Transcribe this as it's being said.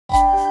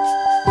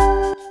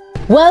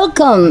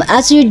Welcome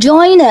as you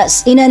join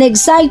us in an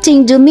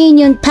exciting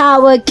Dominion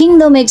Power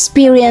Kingdom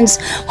Experience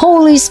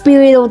Holy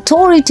Spirit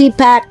Authority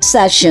Packed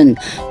session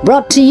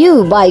brought to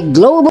you by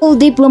Global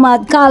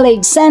Diplomat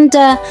College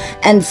Center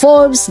and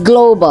Forbes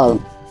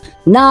Global.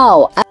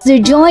 Now, as you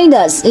join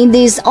us in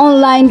this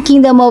online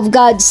Kingdom of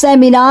God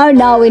seminar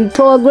now in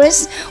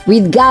progress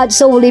with God's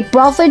holy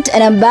prophet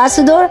and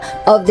ambassador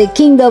of the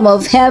Kingdom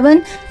of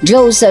Heaven,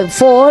 Joseph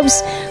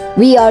Forbes,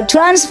 we are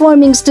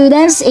transforming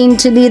students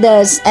into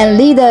leaders and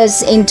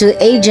leaders into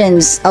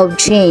agents of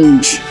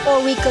change.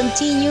 Before we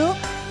continue,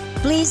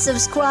 please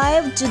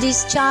subscribe to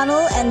this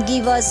channel and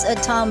give us a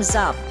thumbs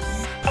up.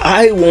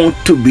 I want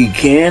to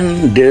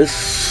begin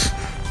this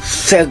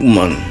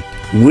segment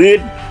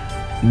with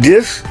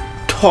this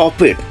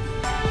topic.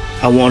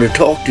 I want to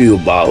talk to you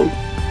about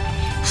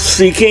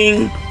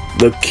seeking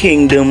the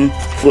kingdom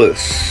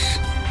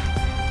first.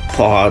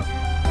 Part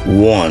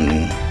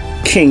 1.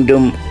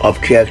 Kingdom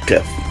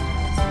Objective.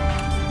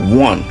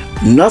 1.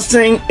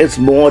 Nothing is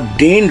more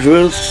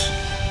dangerous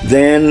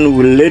than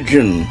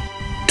religion.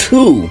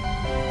 2.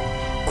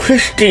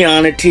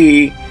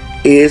 Christianity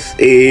is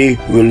a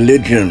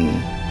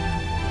religion.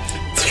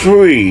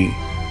 3.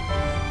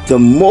 The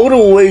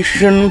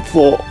motivation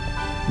for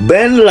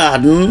bin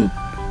Laden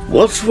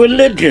was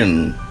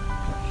religion.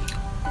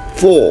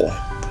 4.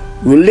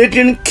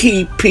 Religion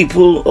keeps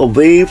people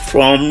away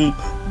from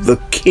the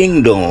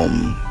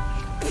kingdom.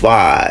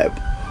 5.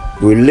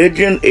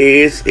 Religion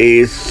is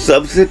a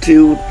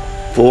substitute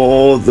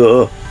for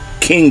the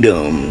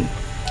kingdom.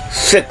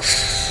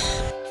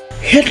 6.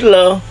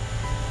 Hitler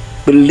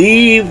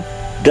believed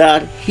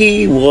that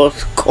he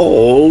was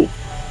called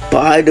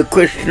by the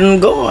Christian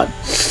God.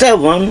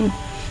 7.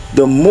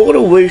 The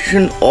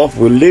motivation of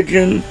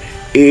religion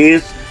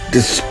is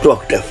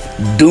destructive.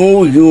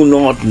 Do you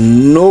not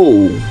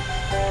know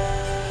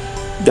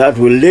that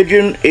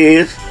religion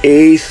is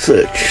a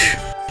search?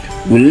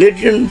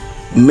 Religion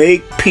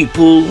make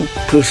people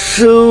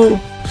pursue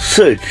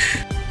search.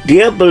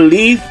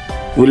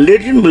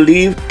 Religion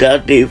believe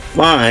that they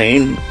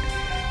find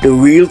the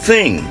real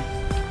thing.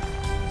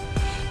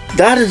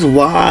 That is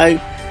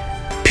why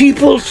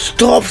people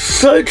stop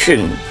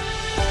searching.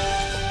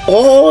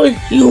 All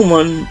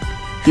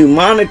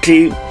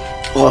humanity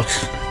are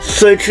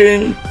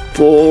searching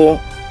for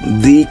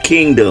the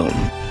kingdom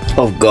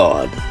of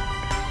God.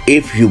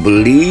 If you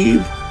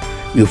believe,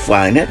 you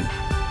find it,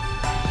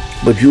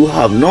 but you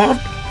have not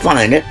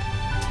find it,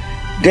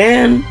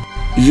 then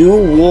you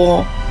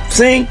will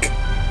think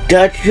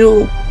that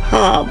you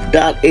have,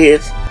 that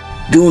is,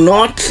 do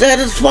not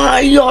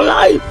satisfy your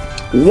life.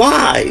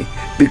 Why?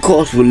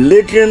 Because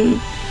religion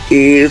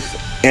is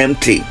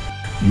empty,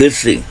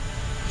 busy,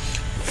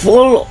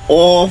 full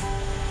of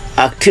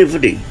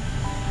activity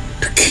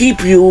to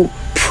keep you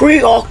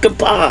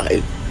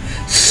preoccupied,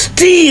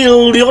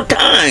 steal your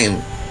time,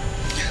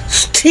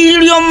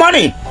 steal your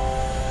money.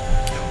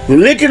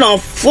 Religion are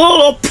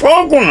full of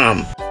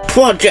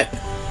project,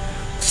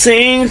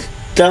 things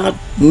that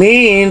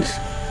means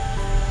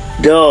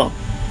the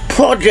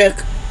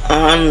project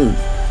and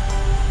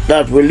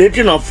that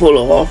religion are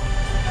full of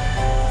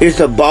is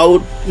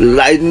about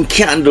lighting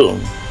candle,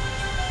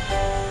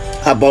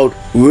 about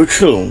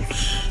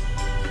rituals,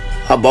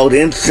 about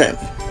incense.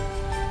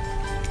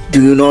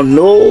 Do you not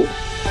know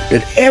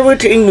that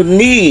everything you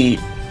need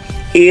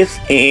is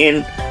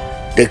in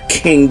the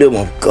kingdom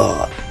of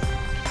God?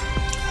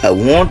 I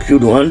want you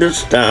to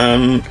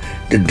understand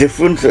the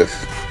differences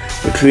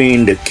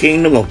between the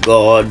kingdom of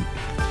God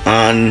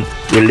and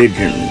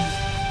religion.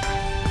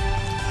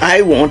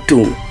 I want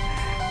to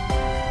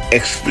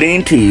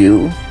explain to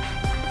you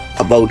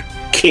about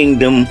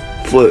kingdom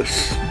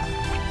first.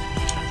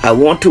 I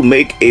want to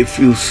make a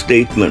few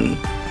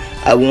statements.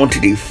 I want to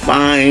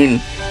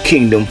define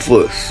kingdom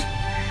first.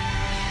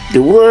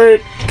 The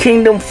word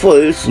kingdom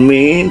first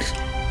means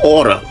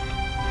order.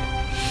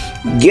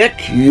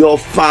 Get your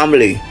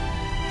family,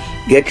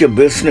 get your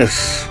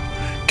business,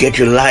 get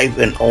your life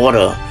in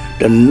order.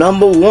 The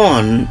number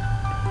one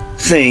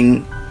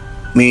thing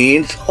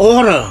means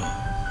order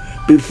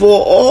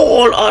before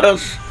all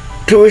others.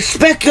 To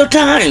respect your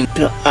time,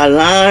 to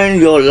align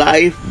your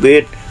life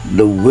with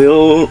the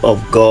will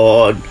of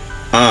God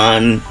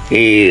and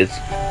His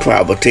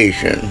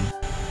provocation.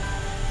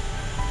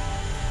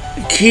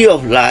 The key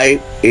of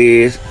life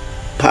is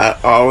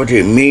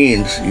priority.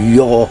 Means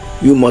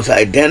you must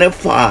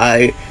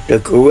identify the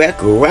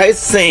correct right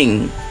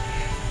thing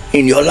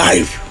in your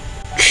life.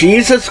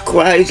 Jesus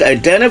Christ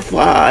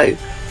identified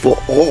for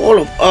all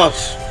of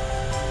us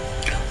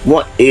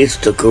what is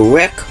the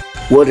correct,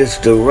 what is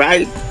the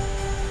right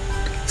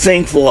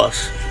thing for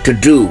us to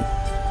do.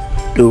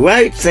 The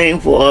right thing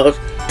for us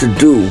to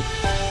do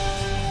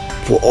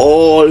for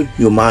all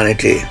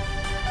humanity.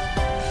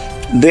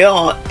 There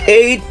are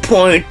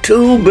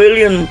 8.2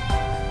 billion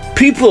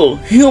people,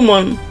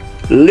 human,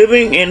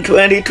 living in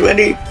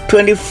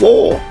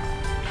 2024.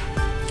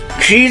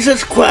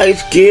 Jesus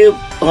Christ gave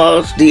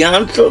us the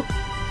answer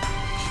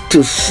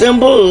to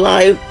simple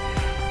life,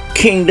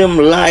 kingdom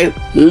life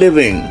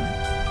living.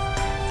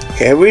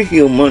 Every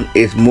human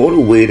is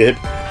motivated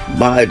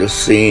by the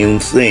same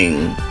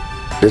thing.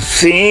 The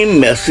same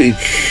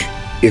message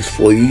is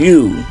for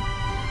you.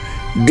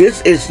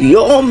 This is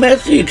your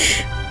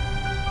message.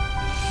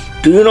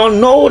 Do you not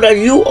know that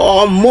you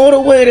are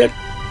motivated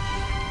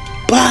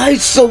by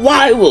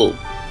survival?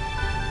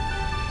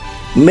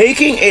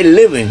 Making a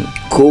living,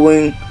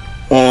 going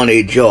on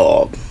a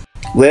job,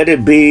 whether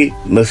it be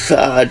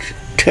massage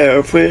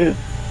therapy,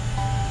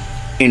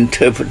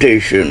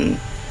 interpretation,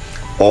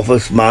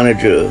 office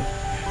manager,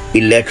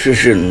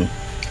 electrician,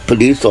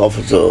 police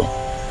officer,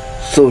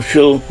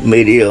 social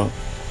media,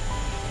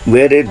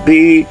 whether it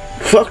be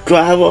truck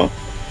driver,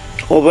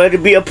 or whether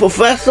it be a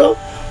professor,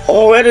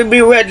 or whether it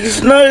be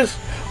registered nurse,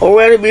 or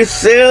whether it be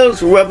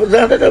sales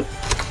representative,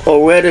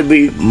 or whether it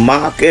be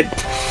marketing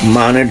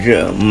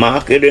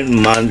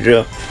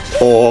manager,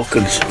 or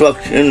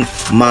construction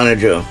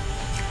manager,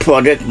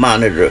 project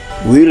manager,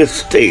 real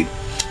estate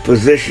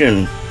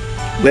position,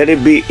 whether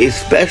it be a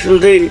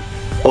specialty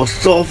or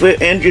software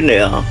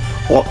engineer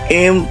or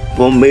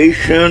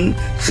information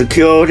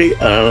security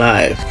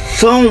analyst.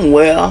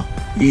 Somewhere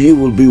you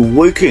will be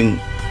working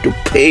to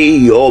pay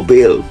your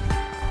bill.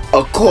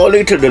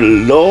 According to the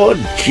Lord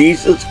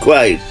Jesus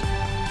Christ,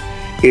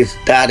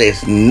 that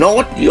is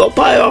not your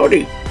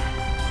priority.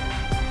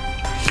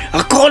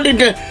 According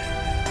to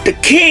the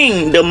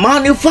King, the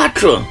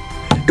manufacturer,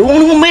 the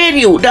one who made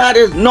you, that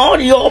is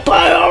not your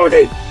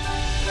priority.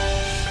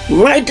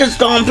 Write this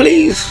down,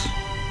 please.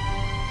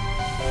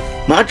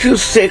 Matthew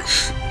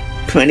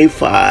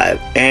 6:25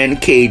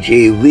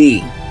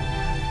 NKJV.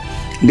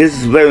 This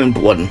is very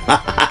important.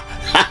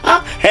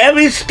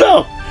 Heavy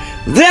stuff.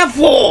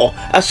 Therefore,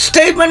 a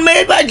statement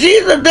made by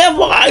Jesus,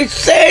 therefore I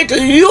say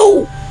to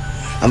you,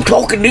 I'm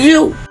talking to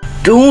you,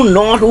 do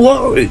not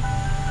worry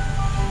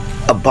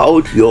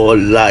about your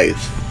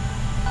life,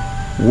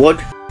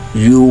 what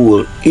you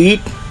will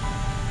eat,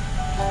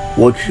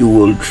 what you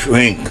will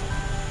drink,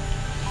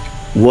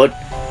 what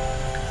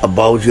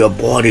about your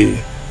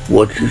body,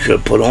 what you shall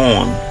put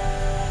on,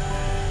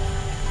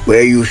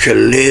 where you shall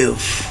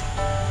live,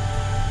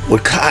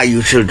 what car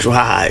you shall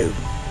drive.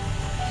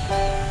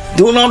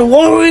 Do not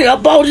worry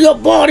about your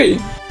body,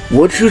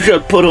 what you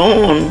shall put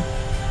on.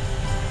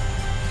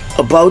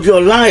 About your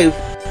life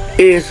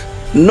is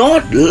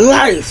not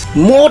life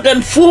more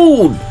than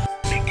food.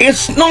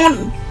 It's not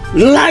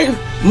life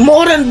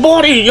more than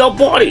your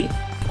body,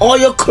 or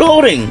your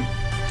clothing.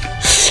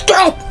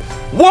 Stop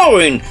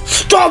worrying.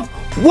 Stop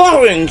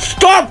worrying.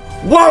 Stop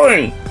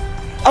worrying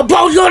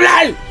about your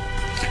life.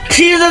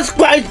 Jesus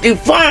Christ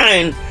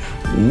defined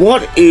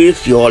what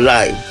is your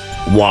life.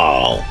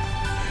 Wow.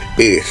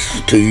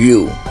 Is to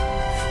you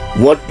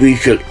what we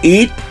shall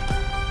eat,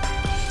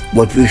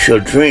 what we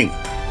shall drink,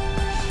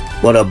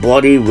 what our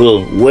body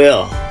will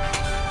wear,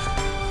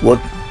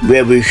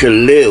 where we shall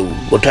live,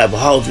 what type of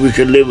house we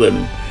shall live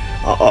in,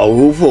 a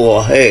roof over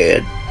our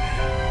head.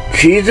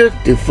 Jesus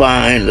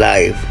defined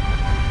life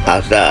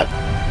as that.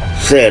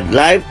 Said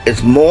life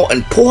is more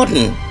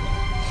important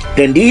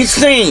than these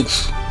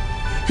things.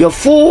 Your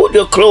food,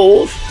 your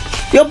clothes,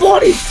 your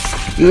body.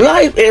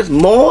 Life is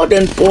more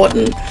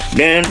important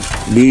than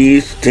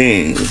these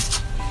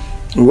things.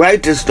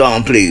 Write this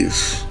down,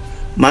 please.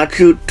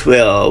 Matthew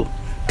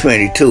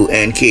 12:22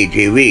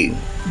 NKJV.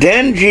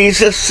 Then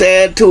Jesus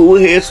said to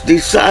his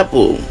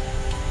disciple,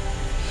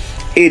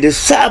 a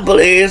disciple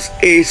is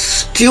a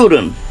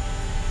student.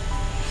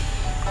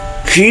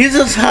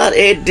 Jesus had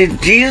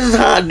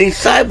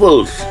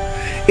disciples.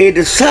 A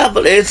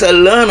disciple is a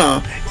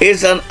learner,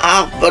 is an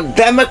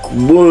academic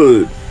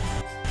word.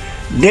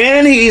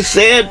 Then he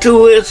said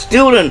to his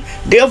student,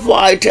 therefore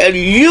I tell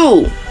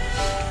you,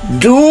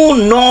 do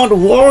not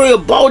worry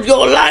about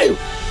your life,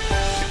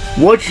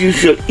 what you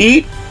shall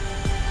eat,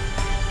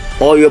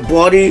 or your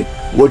body,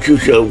 what you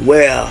shall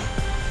wear.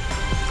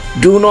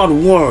 Do not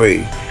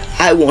worry.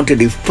 I want to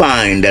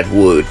define that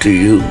word to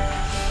you.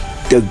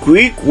 The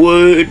Greek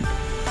word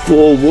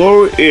for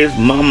worry is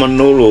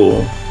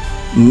mamonolo,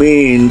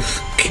 means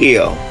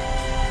care,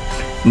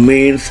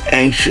 means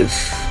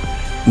anxious,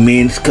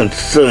 means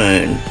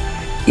concern,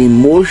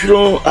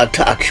 emotional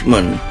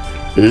attachment,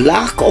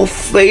 lack of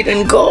faith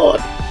in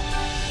God,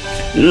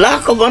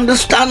 lack of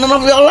understanding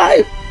of your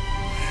life,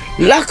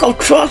 lack of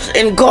trust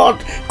in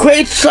God's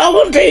great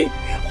sovereignty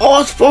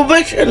or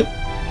provision.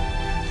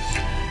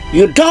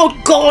 You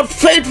doubt God's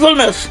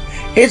faithfulness,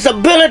 His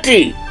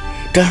ability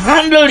to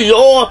handle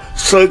your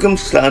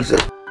circumstances.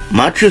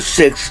 Matthew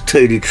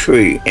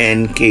 6:33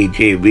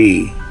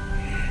 NKJV.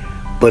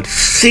 But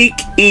seek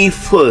ye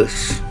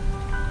first,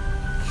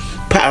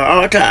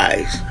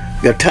 prioritize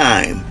your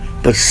time,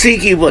 but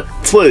seek ye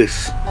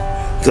first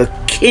the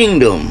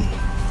kingdom.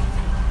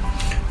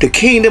 The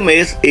kingdom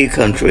is a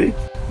country.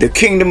 The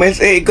kingdom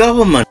is a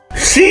government.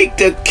 Seek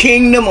the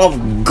kingdom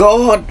of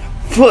God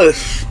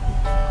first.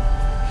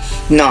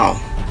 Now,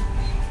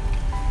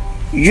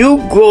 you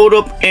grew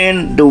up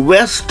in the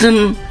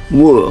Western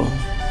world,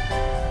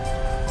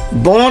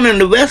 born in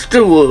the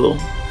Western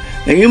world,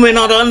 and you may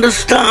not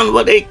understand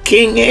what a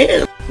king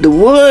is. The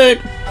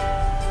word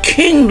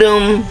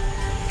kingdom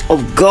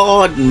of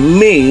God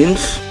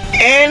means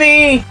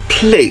any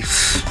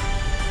place,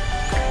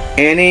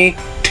 any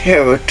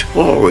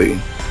territory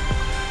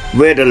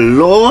where the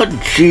Lord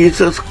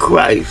Jesus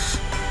Christ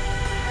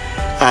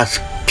as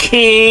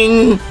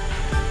King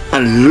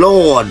and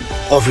Lord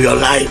of your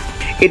life.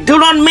 It do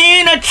not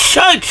mean a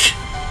church.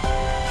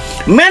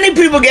 Many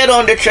people get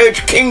on the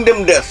church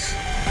kingdom this.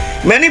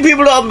 Many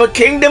people have the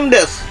kingdom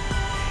this.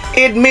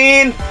 It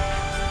means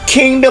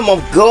kingdom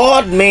of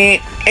God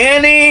means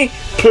any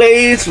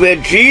place where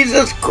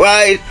Jesus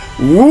Christ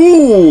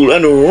rule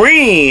and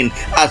reign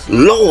as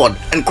Lord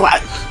and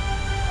Christ.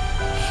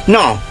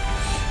 Now,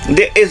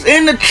 there is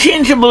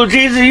interchangeable,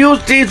 Jesus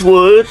used these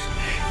words,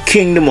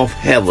 kingdom of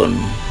heaven.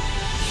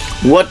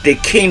 What the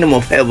kingdom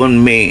of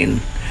heaven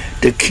mean?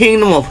 The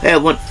kingdom of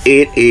heaven,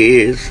 it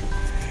is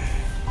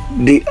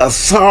the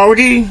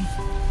authority,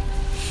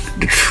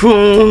 the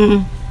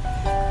throne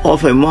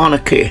of a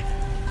monarchy,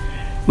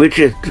 which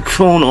is the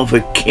throne of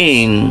a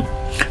king,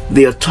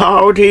 the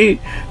authority,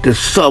 the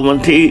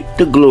sovereignty,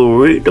 the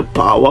glory, the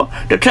power,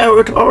 the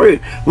territory,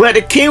 where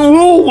the king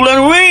rule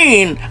and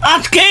reign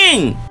as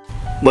king.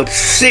 But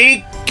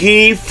seek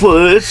ye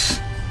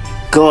first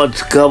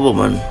God's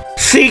government.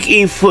 Seek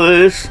ye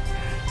first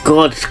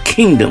God's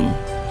kingdom.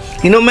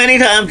 You know, many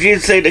times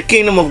Jesus say the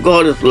kingdom of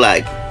God is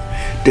like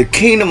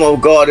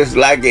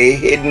a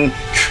hidden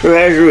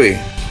treasury.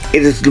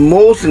 It is the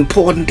most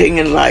important thing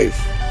in life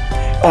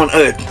on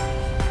earth.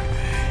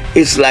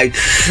 It's like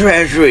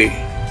treasury.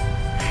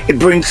 It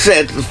brings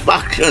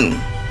satisfaction.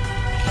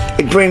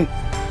 It brings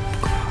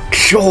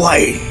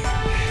joy.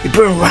 It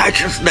brings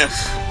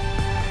righteousness.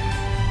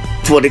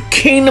 For the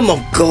kingdom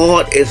of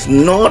God is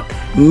not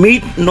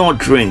meat nor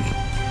drink,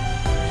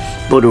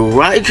 but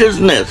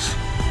righteousness,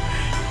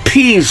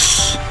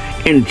 peace,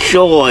 and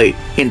joy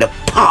in the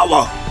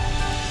power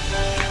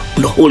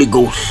of the Holy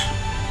Ghost,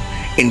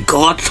 in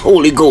God's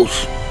Holy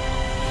Ghost.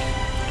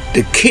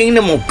 The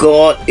kingdom of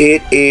God,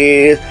 it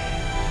is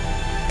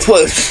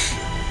first,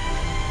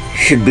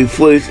 should be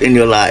first in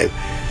your life.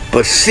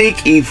 But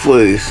seek ye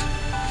first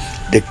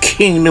the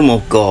kingdom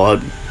of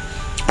God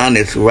and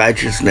its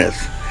righteousness.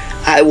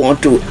 I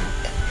want to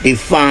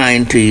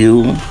define to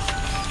you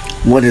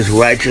what is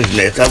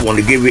righteousness. I want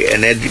to give you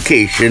an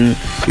education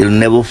you'll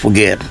never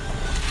forget.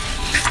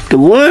 The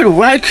word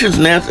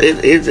righteousness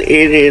is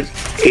a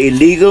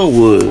legal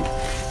word.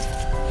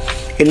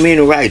 It means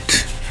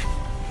right,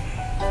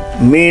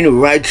 means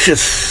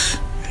righteous,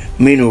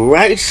 means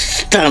right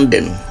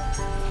standing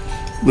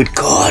with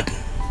God,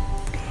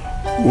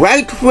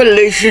 right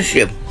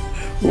relationship,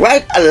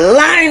 right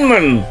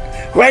alignment,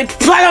 right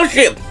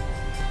fellowship,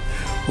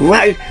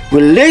 right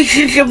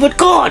relationship with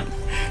God.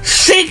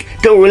 Seek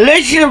the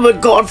relationship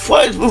with God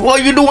first before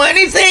you do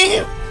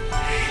anything.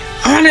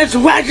 Honest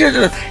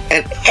righteousness,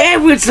 and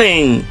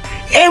everything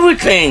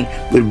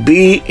will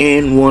be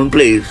in one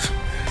place.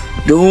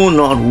 Do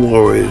not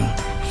worry.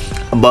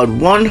 About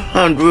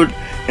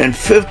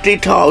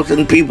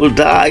 150,000 people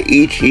die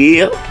each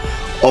year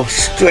of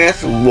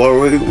stress,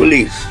 worry,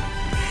 release.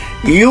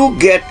 You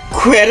get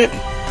credit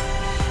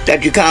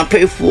that you can't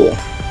pay for.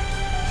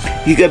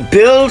 You get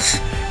bills,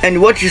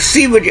 and what you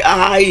see with your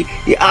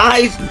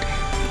eyes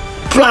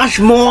flash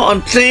more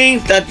on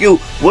things that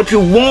what you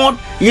want,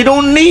 you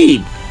don't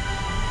need.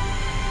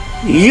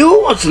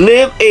 You must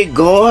live a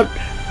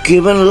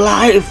God-given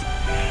life,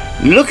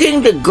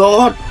 looking to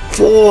God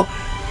for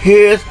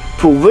His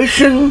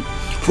provision,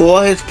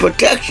 for His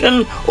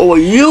protection over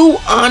you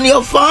and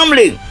your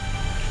family.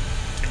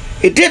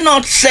 It did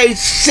not say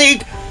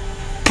seek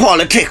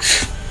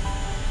politics.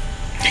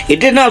 It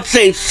did not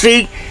say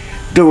seek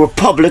the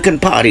Republican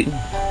Party,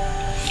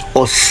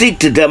 or seek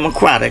the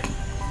Democratic,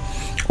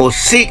 or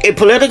seek a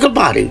political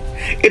party.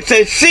 It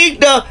says seek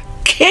the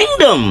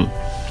kingdom.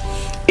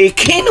 A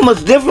kingdom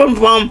is different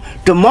from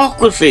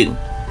democracy.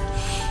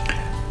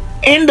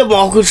 In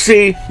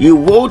democracy, you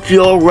vote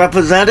your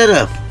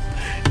representative.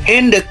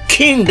 In the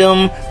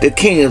kingdom, the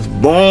king is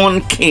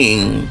born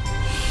king.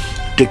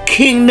 The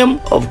kingdom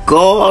of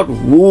God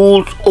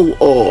rules over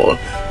all.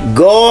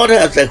 God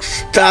has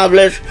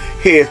established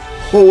His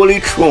holy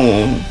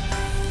throne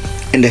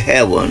in the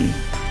heaven.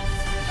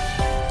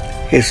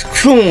 His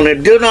throne,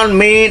 it does not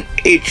mean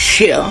a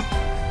chair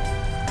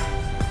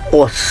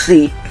or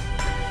seat.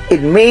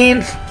 It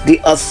means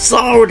the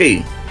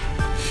authority,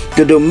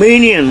 the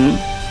dominion,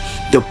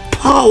 the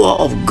power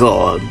of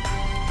God.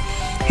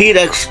 He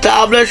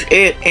established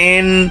it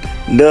in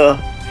the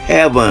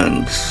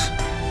heavens.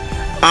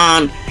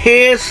 And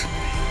His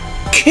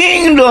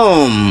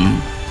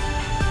kingdom,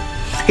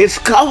 His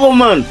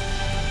government,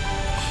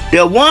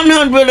 there are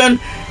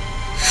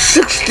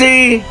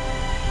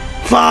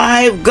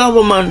 165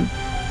 government.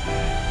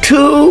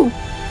 2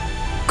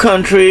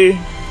 countries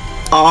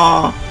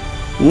are,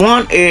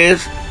 one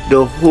is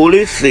the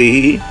Holy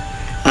See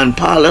and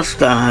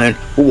Palestine,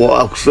 who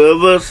are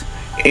observers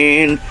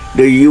in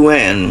the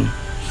UN.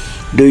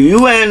 The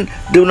UN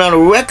do not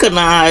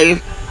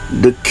recognize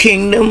the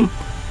kingdom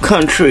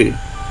country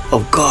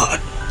of God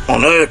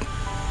on earth,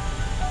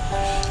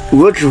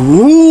 which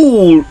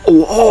rule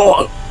over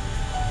all.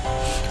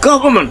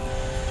 government,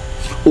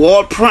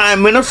 all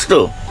prime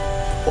minister,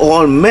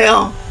 all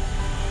mayor,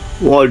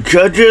 all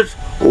judges,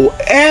 or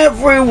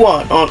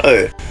everyone on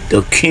earth.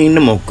 The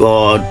kingdom of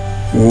God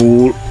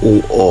rule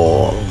over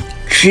all.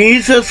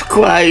 Jesus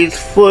Christ's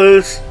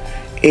first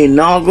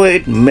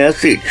inaugural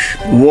message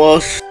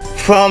was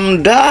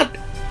from that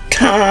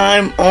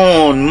time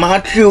on,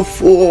 Matthew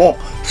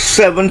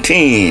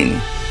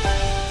 4:17.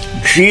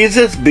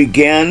 Jesus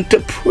began to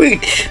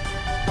preach.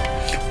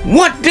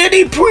 What did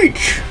he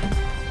preach?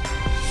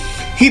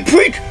 He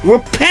preached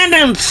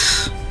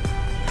repentance.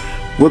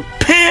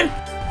 Repent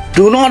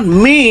do not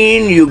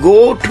mean you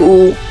go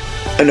to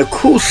a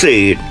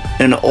crusade,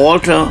 an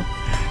altar,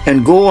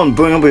 and go and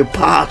bring up your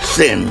past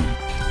sin.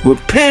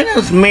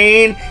 Repentance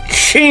means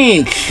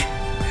change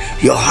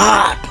your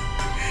heart,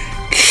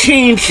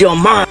 change your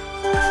mind.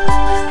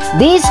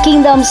 This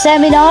Kingdom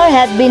Seminar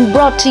had been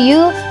brought to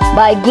you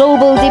by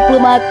Global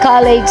Diplomat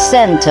College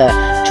Center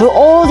through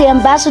all the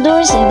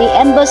ambassadors in the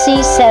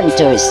embassy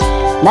centers.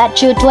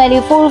 Matthew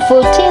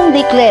 24:14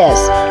 declares,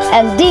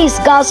 "And this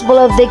gospel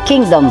of the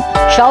kingdom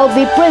shall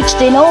be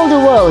preached in all the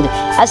world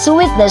as a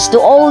witness to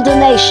all the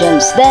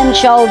nations, then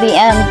shall the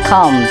end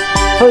come.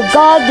 For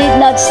God did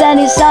not send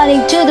his Son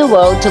into the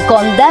world to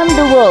condemn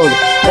the world,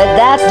 but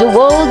that the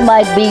world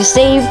might be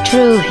saved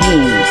through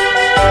him."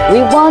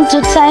 We want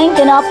to thank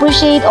and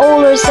appreciate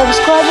all our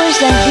subscribers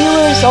and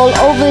viewers all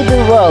over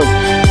the world.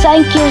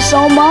 Thank you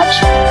so much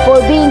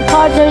for being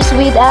partners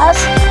with us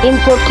in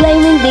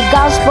proclaiming the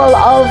gospel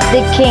of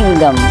the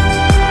kingdom.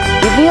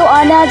 If you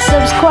are not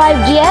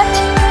subscribed yet,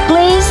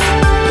 please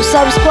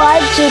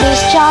subscribe to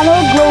this channel,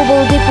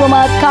 Global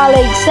Diplomat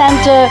College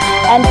Center,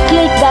 and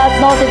click that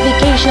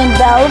notification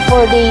bell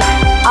for the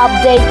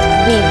update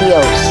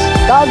videos.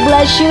 God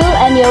bless you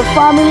and your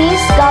families.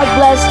 God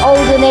bless all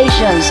the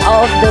nations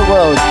of the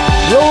world.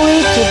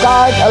 Glory to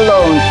God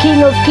alone,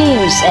 King of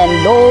kings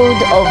and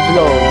Lord of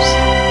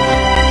lords.